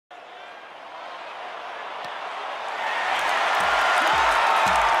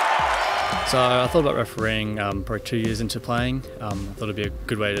So I thought about refereeing probably 2 years into playing. I thought it'd be a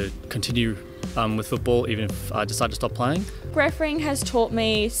good way to continue with football even if I decide to stop playing. Refereeing has taught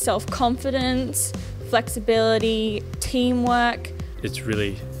me self-confidence, flexibility, teamwork.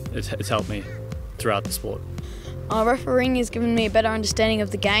 It's helped me throughout the sport. Refereeing has given me a better understanding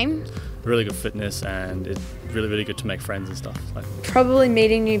of the game. Really good fitness, and it's really good to make friends and stuff. Probably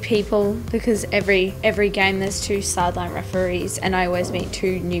meeting new people, because every game there's 2 sideline referees and I always meet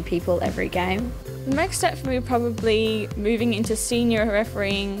 2 new people every game. The next step for me would probably moving into senior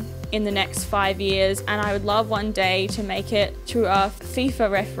refereeing in the next 5 years, and I would love one day to make it to a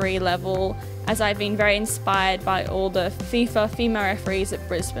FIFA referee level, as I've been very inspired by all the FIFA female referees at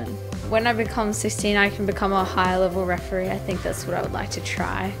Brisbane. When I become 16 I can become a higher level referee. I think that's what I would like to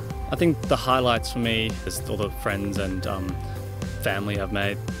try. I think the highlights for me is all the friends and family I've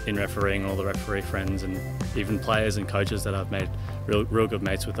made in refereeing, all the referee friends and even players and coaches that I've made real good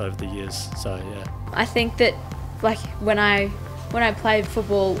mates with over the years. So yeah. I think that when I played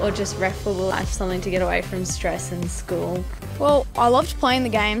football or just ref football, I have something to get away from stress in school. Well, I loved playing the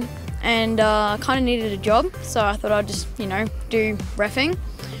game and kind of needed a job, so I thought I'd just, do reffing.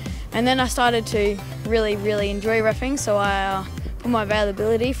 And then I started to really enjoy reffing, so I put my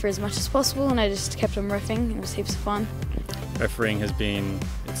availability for as much as possible, and I just kept on reffing. It was heaps of fun. Refereeing has been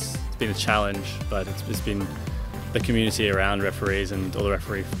a challenge, but it's been the community around referees and all the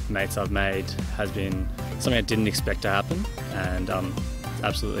referee mates I've made has been something I didn't expect to happen, and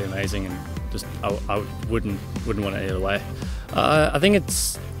absolutely amazing, and just I wouldn't want it either way. I think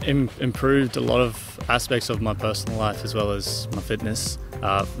it's improved a lot of aspects of my personal life as well as my fitness.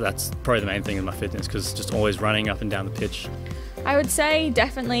 That's probably the main thing in my fitness, because just always running up and down the pitch. I would say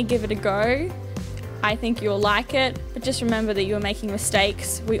definitely give it a go. I think you'll like it, but just remember that you're making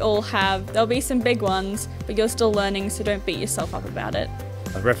mistakes. We all have. There'll be some big ones, but you're still learning, so don't beat yourself up about it.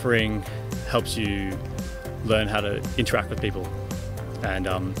 Refereeing helps you learn how to interact with people, and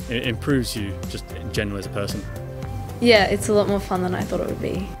it improves you just generally as a person. Yeah, it's a lot more fun than I thought it would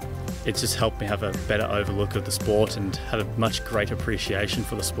be. It's just helped me have a better overlook of the sport and had a much greater appreciation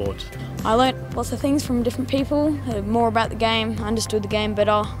for the sport. I learnt lots of things from different people, more about the game, understood the game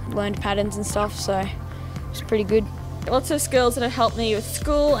better, learned patterns and stuff, so it was pretty good. Lots of skills that have helped me with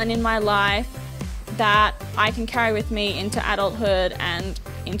school and in my life that I can carry with me into adulthood and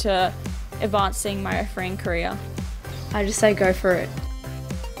into advancing my refereeing career. I just say go for it.